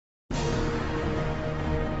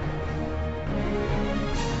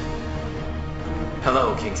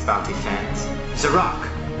Hello, King's Bounty fans. Zarok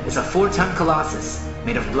is a 4-ton colossus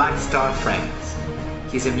made of black star fragments.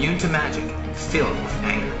 He's immune to magic and filled with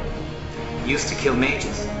anger. He used to kill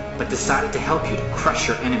mages, but decided to help you to crush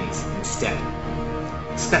your enemies instead.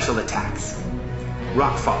 Special attacks.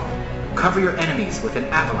 Rockfall. Cover your enemies with an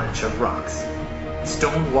avalanche of rocks.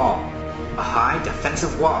 Stone Wall. A high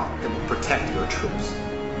defensive wall that will protect your troops.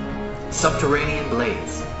 Subterranean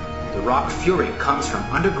Blaze. The rock fury comes from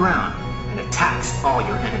underground and attacks all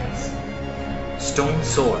your enemies. Stone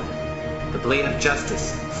Sword. The blade of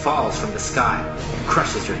justice falls from the sky and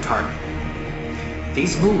crushes your target.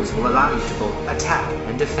 These moves will allow you to both attack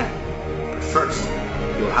and defend, but first,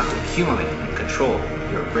 you will have to accumulate and control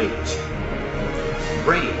your rage.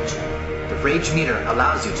 Rage. The rage meter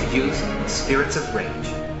allows you to use the spirits of rage.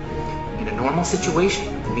 In a normal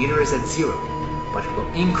situation, the meter is at 0, but it will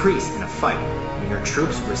increase in a fight when your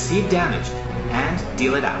troops receive damage and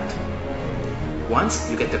deal it out.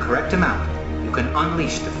 Once you get the correct amount, you can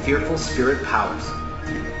unleash the fearful spirit powers.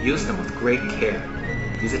 Use them with great care.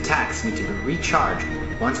 These attacks need to be recharged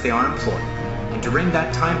once they are employed, and during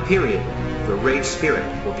that time period, your rage spirit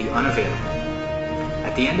will be unavailable.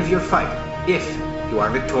 At the end of your fight, if you are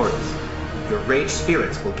victorious, your rage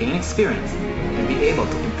spirits will gain experience and be able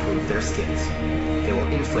to improve their skills. They will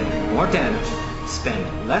inflict more damage,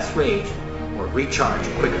 spend less rage, or recharge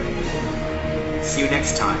quicker. See you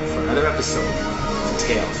next time for another episode of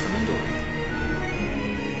Tales from